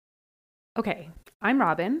Okay, I'm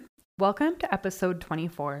Robin. Welcome to episode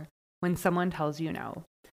 24, When Someone Tells You No.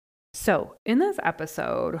 So, in this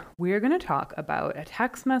episode, we're going to talk about a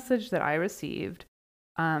text message that I received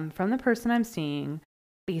from the person I'm seeing,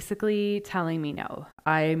 basically telling me no.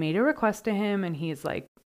 I made a request to him, and he's like,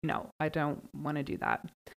 no, I don't want to do that.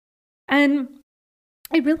 And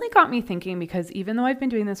it really got me thinking because even though I've been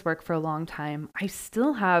doing this work for a long time, I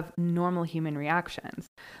still have normal human reactions.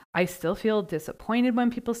 I still feel disappointed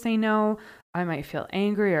when people say no. I might feel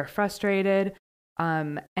angry or frustrated.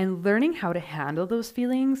 And learning how to handle those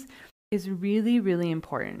feelings is really, really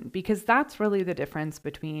important because that's really the difference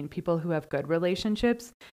between people who have good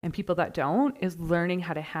relationships and people that don't, is learning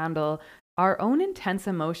how to handle our own intense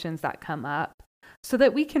emotions that come up so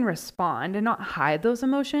that we can respond and not hide those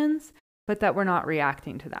emotions, but that we're not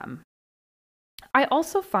reacting to them. I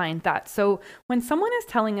also find that when someone is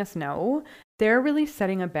telling us no, they're really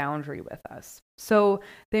setting a boundary with us. So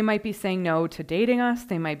they might be saying no to dating us.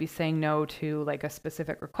 They might be saying no to like a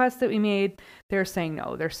specific request that we made. They're saying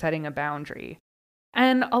no, they're setting a boundary.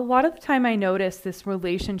 And a lot of the time I notice this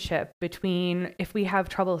relationship between if we have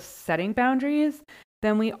trouble setting boundaries,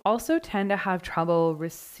 then we also tend to have trouble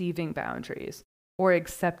receiving boundaries or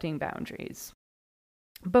accepting boundaries.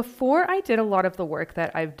 Before I did a lot of the work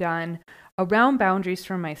that I've done around boundaries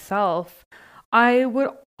for myself, I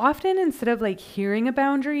would often, instead of like hearing a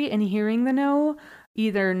boundary and hearing the no,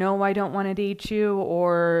 either no, I don't want to date you,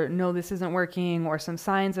 or no, this isn't working, or some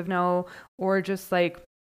signs of no, or just like,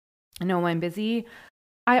 no, I'm busy.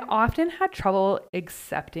 I often had trouble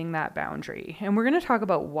accepting that boundary. And we're going to talk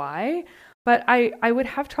about why, but I would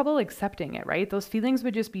have trouble accepting it, right? Those feelings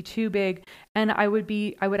would just be too big. And I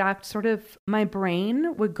would act sort of, my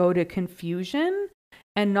brain would go to confusion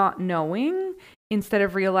and not knowing instead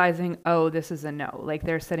of realizing, oh, this is a no, like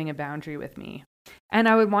they're setting a boundary with me. And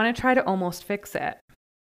I would want to try to almost fix it.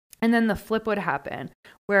 And then the flip would happen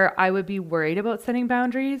where I would be worried about setting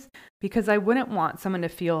boundaries because I wouldn't want someone to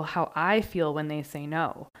feel how I feel when they say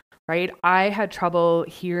no, right? I had trouble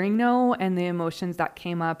hearing no, and the emotions that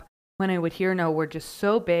came up when I would hear no were just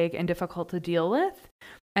so big and difficult to deal with,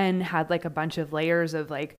 and had like a bunch of layers of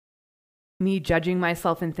like me judging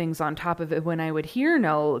myself and things on top of it when I would hear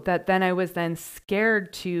no, that then I was then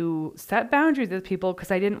scared to set boundaries with people because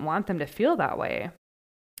I didn't want them to feel that way.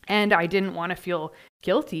 And I didn't want to feel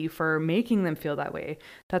guilty for making them feel that way.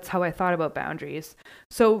 That's how I thought about boundaries.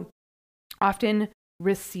 So often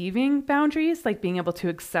receiving boundaries, like being able to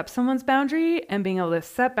accept someone's boundary and being able to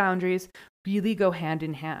set boundaries, really go hand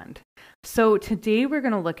in hand. So today we're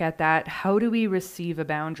going to look at that. How do we receive a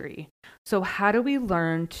boundary? So how do we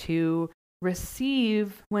learn to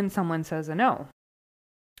receive when someone says a no?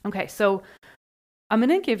 Okay, so I'm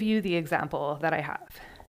going to give you the example that I have.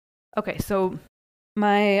 Okay, so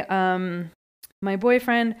my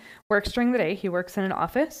boyfriend works during the day. He works in an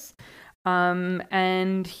office.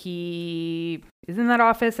 And he is in that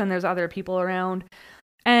office and there's other people around.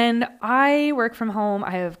 And I work from home.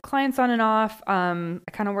 I have clients on and off. I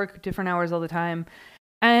kind of work different hours all the time.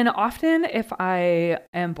 And often if I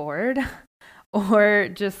am bored or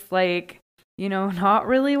just like, not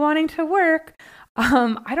really wanting to work,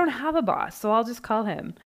 I don't have a boss. So I'll just call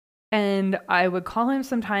him. And I would call him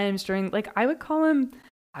sometimes I would call him,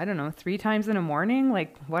 I don't know, 3 times in the morning,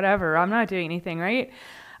 like whatever. I'm not doing anything, right?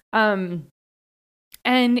 And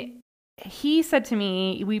he said to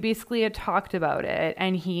me, we basically had talked about it,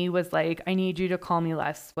 and he was like, I need you to call me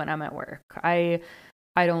less when I'm at work. I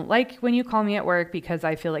don't like when you call me at work because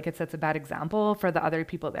I feel like it sets a bad example for the other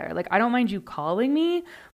people there. Like, I don't mind you calling me,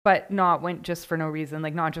 but not when just for no reason,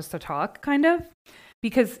 like not just to talk kind of.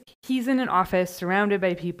 Because he's in an office surrounded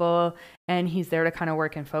by people and he's there to kind of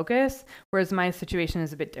work and focus. Whereas my situation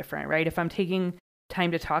is a bit different, right? If I'm taking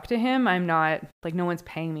time to talk to him, I'm not like, no one's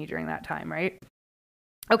paying me during that time, right?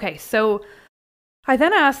 Okay, so I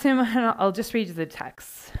then asked him, and I'll just read you the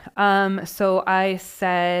text. So I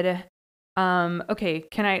said, okay,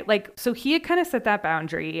 can I so he had kind of set that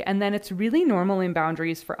boundary, and then it's really normal in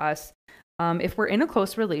boundaries for us. If we're in a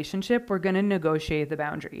close relationship, we're going to negotiate the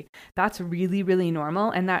boundary. That's really, really normal.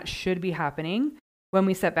 And that should be happening when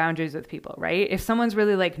we set boundaries with people, right? If someone's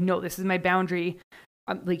really like, no, this is my boundary.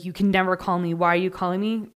 Like, you can never call me. Why are you calling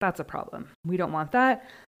me? That's a problem. We don't want that.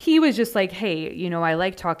 He was just like, hey, I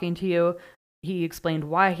like talking to you. He explained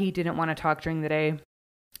why he didn't want to talk during the day.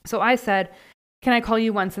 So I said, can I call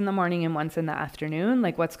you once in the morning and once in the afternoon?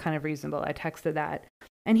 Like, what's kind of reasonable? I texted that.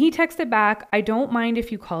 And he texted back, I don't mind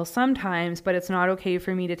if you call sometimes, but it's not okay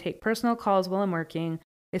for me to take personal calls while I'm working,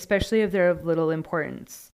 especially if they're of little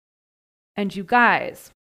importance. And you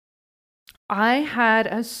guys, I had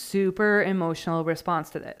a super emotional response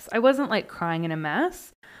to this. I wasn't like crying in a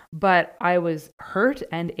mess, but I was hurt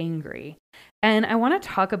and angry. And I want to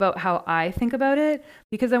talk about how I think about it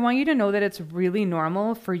because I want you to know that it's really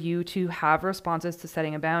normal for you to have responses to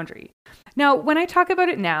setting a boundary. Now, when I talk about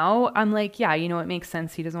it now, I'm like, yeah, it makes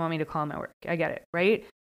sense. He doesn't want me to call him at work. I get it, right?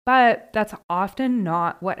 But that's often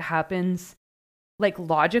not what happens. Like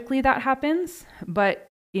logically that happens, but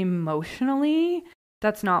emotionally,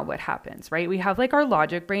 that's not what happens, right? We have like our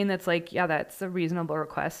logic brain that's like, yeah, that's a reasonable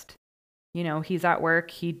request. He's at work.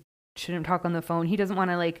 He shouldn't talk on the phone. He doesn't want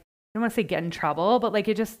to like, I don't want to say get in trouble, but like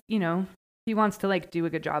it just, he wants to like do a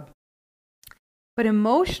good job. But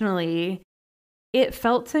emotionally, it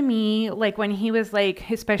felt to me like when he was like,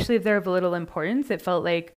 especially if they're of little importance, it felt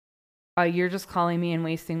like, you're just calling me and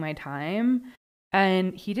wasting my time.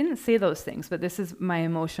 And he didn't say those things, but this is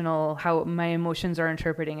how my emotions are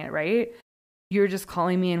interpreting it, right? You're just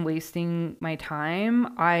calling me and wasting my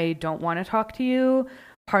time. I don't want to talk to you.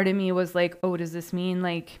 Part of me was like, oh, does this mean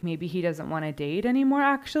like maybe he doesn't want to date anymore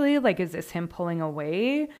actually? Like, is this him pulling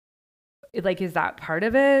away? Like, is that part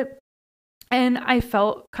of it? And I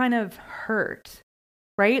felt kind of hurt,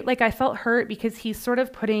 right? Like I felt hurt because he's sort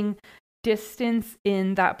of putting distance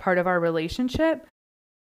in that part of our relationship.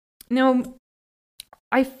 Now,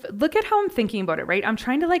 look at how I'm thinking about it, right? I'm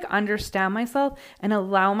trying to like understand myself and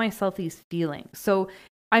allow myself these feelings. So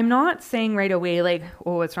I'm not saying right away, like,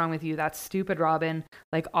 oh, what's wrong with you? That's stupid, Robin.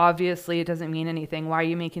 Like, obviously it doesn't mean anything. Why are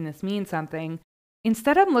you making this mean something?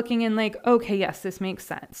 Instead, I'm looking in like, okay, yes, this makes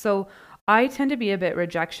sense. So I tend to be a bit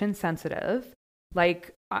rejection sensitive.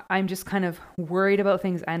 Like I'm just kind of worried about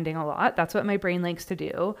things ending a lot. That's what my brain likes to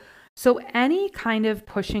do. So any kind of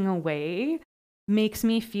pushing away makes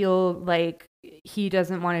me feel like he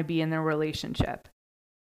doesn't want to be in the relationship.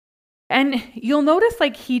 And you'll notice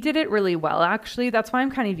like he did it really well, actually. That's why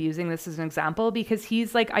I'm kind of using this as an example, because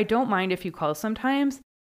he's like, I don't mind if you call sometimes.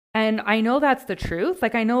 And I know that's the truth.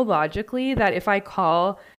 Like I know logically that if I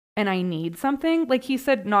call and I need something, like he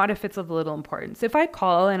said, not if it's of little importance. If I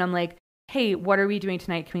call and I'm like, hey, what are we doing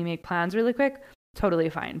tonight? Can we make plans really quick? Totally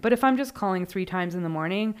fine. But if I'm just calling 3 times in the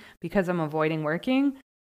morning because I'm avoiding working,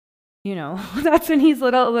 that's when he's a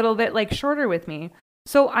little bit like shorter with me.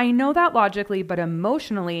 So I know that logically, but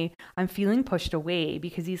emotionally, I'm feeling pushed away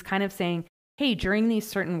because he's kind of saying, hey, during these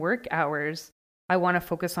certain work hours, I want to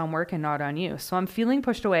focus on work and not on you. So I'm feeling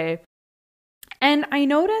pushed away. And I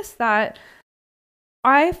noticed that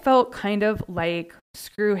I felt kind of like,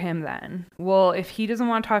 screw him then. Well, if he doesn't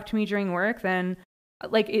want to talk to me during work, then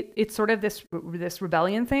like it's sort of this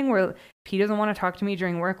rebellion thing where if he doesn't want to talk to me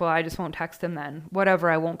during work, well, I just won't text him then. Whatever,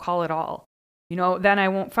 I won't call at all. Then I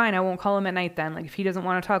won't call him at night then. Like if he doesn't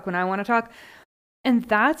want to talk when I want to talk. And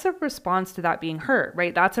that's a response to that being hurt,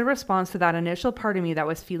 right? That's a response to that initial part of me that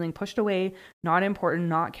was feeling pushed away, not important,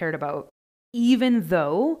 not cared about, even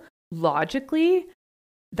though logically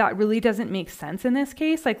that really doesn't make sense in this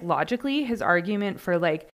case. Like logically, his argument for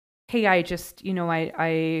like, hey, I just,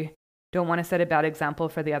 I don't want to set a bad example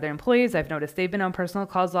for the other employees. I've noticed they've been on personal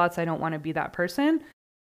calls lots. I don't want to be that person.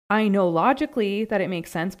 I know logically that it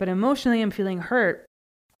makes sense, but emotionally I'm feeling hurt.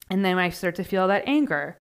 And then I start to feel that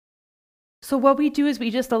anger. So what we do is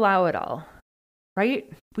we just allow it all,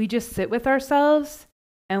 right? We just sit with ourselves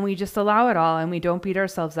and we just allow it all and we don't beat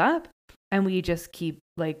ourselves up and we just keep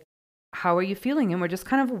like, how are you feeling? And we're just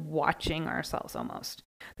kind of watching ourselves almost.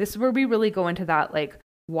 This is where we really go into that like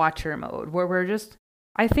watcher mode where we're just,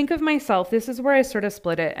 I think of myself, this is where I sort of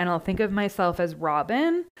split it, and I'll think of myself as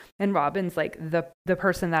Robin, and Robin's like the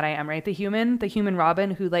person that I am, right? The human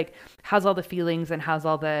Robin who like has all the feelings and has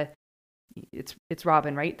all the, it's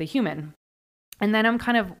Robin, right? The human. And then I'm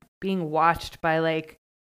kind of being watched by like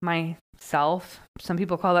myself. Some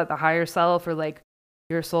people call that the higher self or like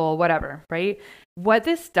your soul, whatever, right? What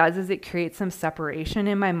this does is it creates some separation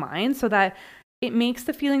in my mind so that it makes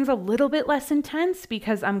the feelings a little bit less intense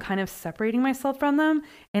because I'm kind of separating myself from them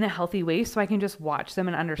in a healthy way so I can just watch them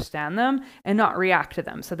and understand them and not react to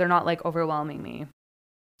them. So they're not like overwhelming me.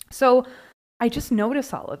 So I just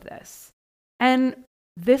notice all of this. And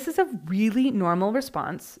this is a really normal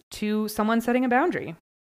response to someone setting a boundary.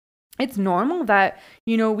 It's normal that,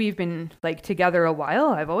 we've been like together a while.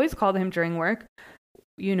 I've always called him during work.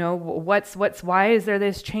 Why is there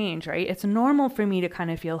this change, right? It's normal for me to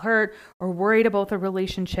kind of feel hurt or worried about the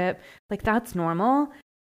relationship. Like that's normal.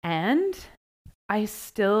 And I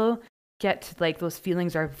still get to like, those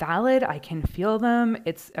feelings are valid. I can feel them.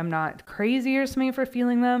 I'm not crazy or something for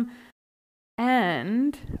feeling them.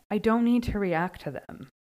 And I don't need to react to them,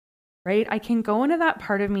 right? I can go into that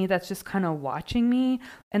part of me that's just kind of watching me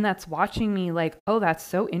and that's watching me like, oh, that's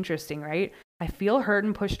so interesting, right? I feel hurt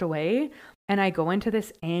and pushed away. and I go into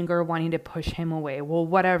this anger wanting to push him away. Well,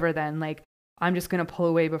 whatever then, like, I'm just going to pull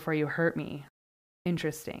away before you hurt me.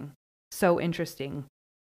 Interesting. So interesting.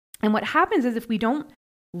 And what happens is if we don't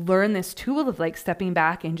learn this tool of like stepping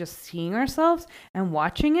back and just seeing ourselves and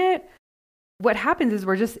watching it, what happens is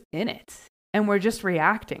we're just in it and we're just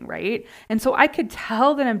reacting, right? And so I could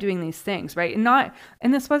tell that I'm doing these things, right?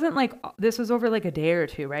 And this wasn't like, this was over like a day or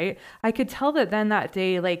two, right? I could tell that then that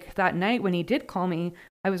day, like that night when he did call me,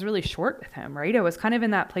 I was really short with him, right? I was kind of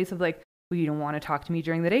in that place of like, well, you don't want to talk to me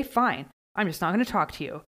during the day? Fine. I'm just not going to talk to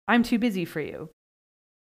you. I'm too busy for you.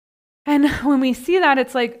 And when we see that,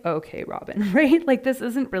 it's like, okay, Robin, right? Like, this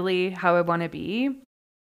isn't really how I want to be.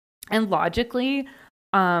 And logically,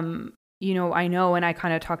 I know, and I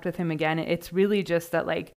kind of talked with him again, it's really just that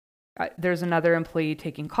like, there's another employee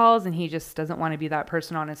taking calls and he just doesn't want to be that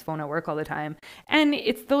person on his phone at work all the time. And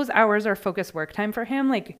it's those hours are focused work time for him.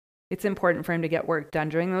 Like, it's important for him to get work done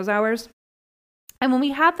during those hours. And when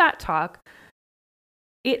we had that talk,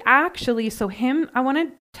 it actually, I want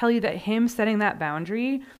to tell you that him setting that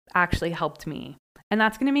boundary actually helped me. And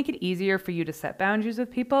that's going to make it easier for you to set boundaries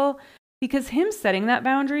with people, because him setting that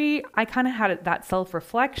boundary, I kind of had that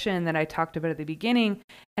self-reflection that I talked about at the beginning.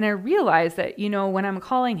 And I realized that, when I'm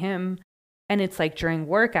calling him and it's like during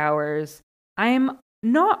work hours, I'm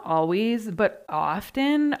not always, but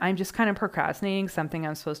often I'm just kind of procrastinating something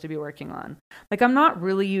I'm supposed to be working on. Like, I'm not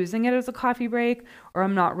really using it as a coffee break, or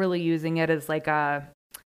I'm not really using it as like a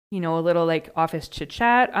little like office chit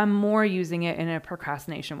chat. I'm more using it in a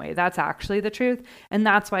procrastination way. That's actually the truth. And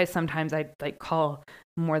that's why sometimes I like call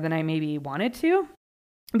more than I maybe wanted to,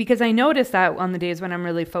 because I notice that on the days when I'm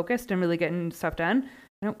really focused and really getting stuff done,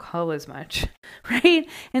 I don't call as much, right?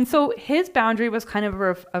 And so his boundary was kind of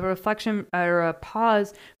a reflection or a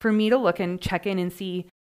pause for me to look and check in and see,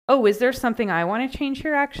 oh, is there something I want to change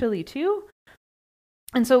here actually too?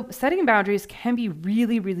 And so setting boundaries can be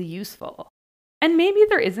really, really useful. And maybe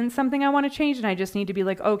there isn't something I want to change and I just need to be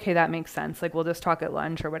like, okay, that makes sense. Like, we'll just talk at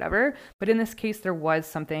lunch or whatever. But in this case, there was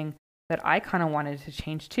something that I kind of wanted to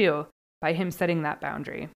change too by him setting that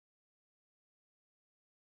boundary.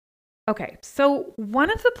 Okay, so one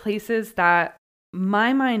of the places that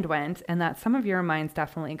my mind went, and that some of your minds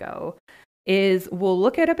definitely go, is we'll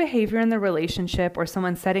look at a behavior in the relationship or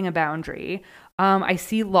someone setting a boundary. I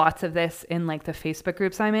see lots of this in like the Facebook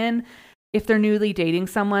groups I'm in. If they're newly dating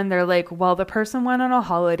someone, they're like, well, the person went on a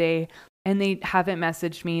holiday and they haven't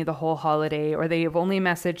messaged me the whole holiday, or they've only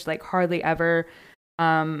messaged like hardly ever.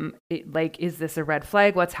 Is this a red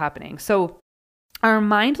flag? What's happening? So our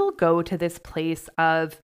mind will go to this place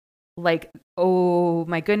of like, oh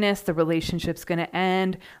my goodness, the relationship's going to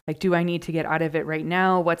end. Like, do I need to get out of it right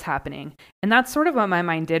now? What's happening? And that's sort of what my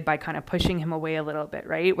mind did by kind of pushing him away a little bit,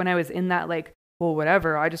 right? When I was in that like, well,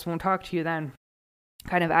 whatever, I just won't talk to you then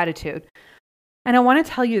kind of attitude. And I want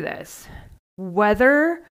to tell you this,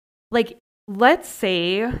 whether like, let's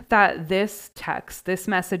say that this text, this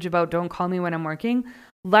message about don't call me when I'm working,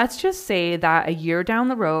 let's just say that a year down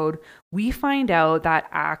the road, we find out that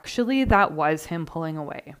actually that was him pulling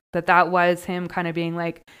away, that was him kind of being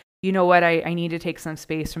like, you know what, I need to take some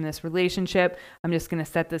space from this relationship. I'm just going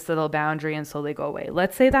to set this little boundary and slowly go away.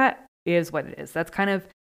 Let's say that is what it is. That's kind of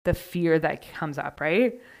the fear that comes up,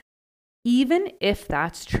 right? Even if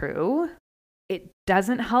that's true, it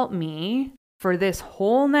doesn't help me for this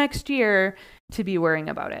whole next year to be worrying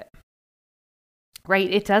about it, right?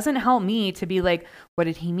 It doesn't help me to be like, what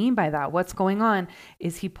did he mean by that? What's going on?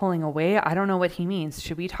 Is he pulling away? I don't know what he means.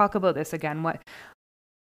 Should we talk about this again?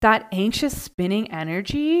 That anxious spinning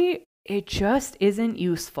energy, it just isn't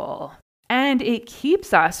useful. And it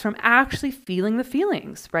keeps us from actually feeling the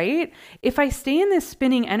feelings, right? If I stay in this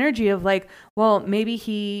spinning energy of like, well, maybe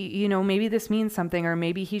maybe this means something, or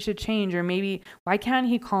maybe he should change, or maybe why can't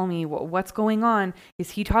he call me? What's going on?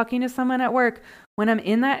 Is he talking to someone at work? When I'm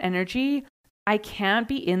in that energy, I can't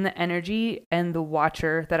be in the energy and the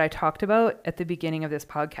watcher that I talked about at the beginning of this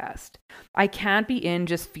podcast. I can't be in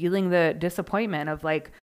just feeling the disappointment of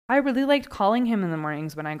like, I really liked calling him in the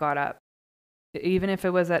mornings when I got up, even if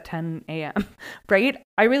it was at 10 a.m., right?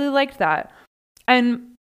 I really liked that.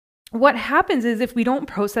 And what happens is if we don't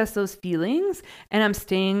process those feelings and I'm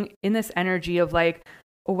staying in this energy of like,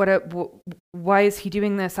 why is he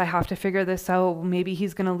doing this? I have to figure this out. Maybe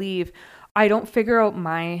he's going to leave. I don't figure out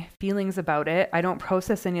my feelings about it. I don't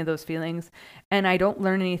process any of those feelings, and I don't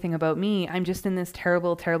learn anything about me. I'm just in this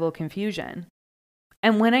terrible, terrible confusion.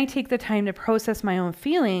 And when I take the time to process my own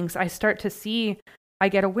feelings, I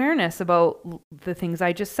get awareness about the things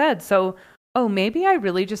I just said. So, maybe I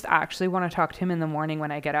really just actually want to talk to him in the morning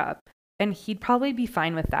when I get up. And he'd probably be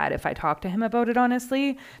fine with that if I talk to him about it,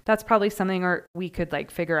 honestly. That's probably something we could like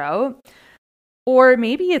figure out. Or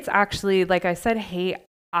maybe it's actually, like I said, hey,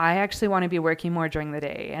 I actually want to be working more during the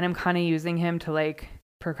day. And I'm kind of using him to like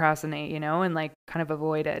procrastinate, and like kind of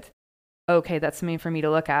avoid it. Okay, that's something for me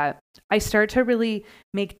to look at. I start to really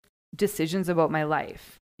make decisions about my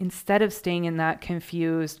life instead of staying in that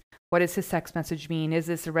confused, what does his text message mean? Is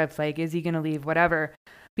this a red flag? Is he going to leave? Whatever.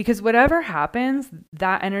 Because whatever happens,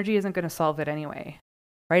 that energy isn't going to solve it anyway,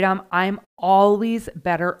 right? I'm always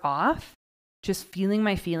better off just feeling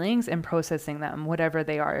my feelings and processing them, whatever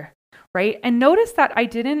they are, right? And notice that I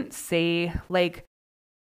didn't say like,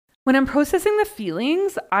 when I'm processing the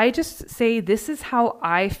feelings, I just say, this is how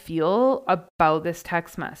I feel about this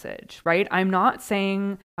text message, right? I'm not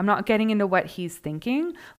getting into what he's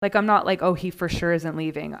thinking. Like, I'm not like, oh, he for sure isn't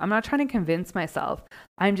leaving. I'm not trying to convince myself.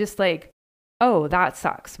 I'm just like, oh, that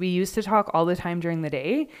sucks. We used to talk all the time during the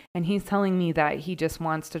day, and he's telling me that he just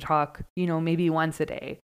wants to talk, maybe once a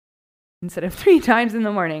day instead of 3 times in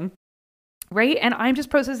the morning, right? And I'm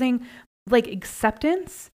just processing like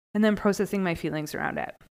acceptance and then processing my feelings around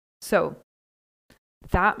it. So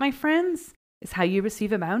that, my friends, is how you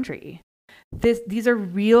receive a boundary. These are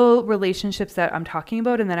real relationships that I'm talking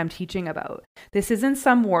about and that I'm teaching about. This isn't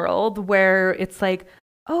some world where it's like,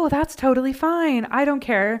 oh, that's totally fine. I don't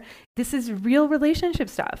care. This is real relationship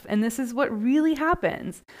stuff. And this is what really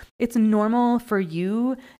happens. It's normal for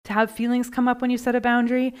you to have feelings come up when you set a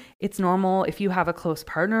boundary. It's normal if you have a close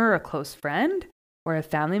partner or a close friend or a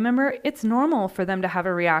family member. It's normal for them to have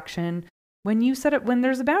a reaction when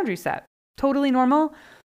there's a boundary set. Totally normal.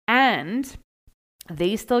 And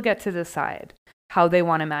they still get to decide how they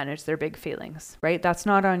want to manage their big feelings, right? That's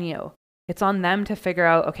not on you. It's on them to figure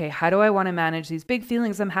out, okay, how do I want to manage these big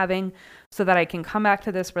feelings I'm having so that I can come back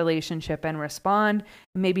to this relationship and respond,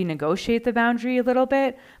 maybe negotiate the boundary a little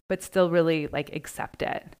bit, but still really like accept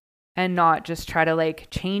it and not just try to like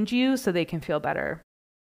change you so they can feel better.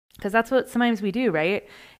 Because that's what sometimes we do, right?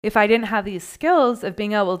 If I didn't have these skills of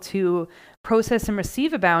being able to process and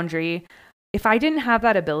receive a boundary, if I didn't have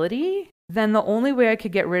that ability, then the only way I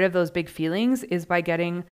could get rid of those big feelings is by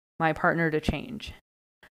getting my partner to change.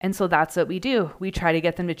 And so that's what we do. We try to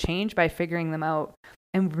get them to change by figuring them out.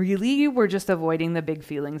 And really, we're just avoiding the big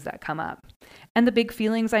feelings that come up. And the big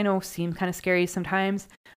feelings, I know, seem kind of scary sometimes,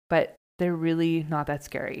 but they're really not that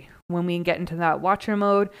scary. When we get into that watcher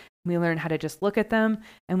mode, we learn how to just look at them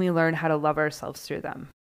and we learn how to love ourselves through them.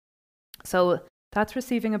 So that's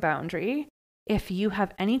receiving a boundary. If you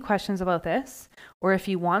have any questions about this, or if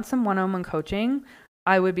you want some one-on-one coaching,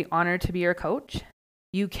 I would be honored to be your coach.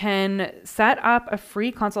 You can set up a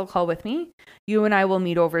free consult call with me. You and I will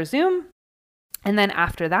meet over Zoom. And then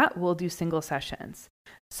after that, we'll do single sessions.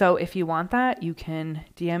 So if you want that, you can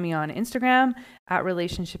DM me on Instagram at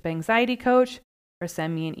Relationship Anxiety Coach or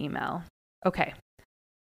send me an email. Okay,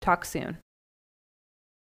 talk soon.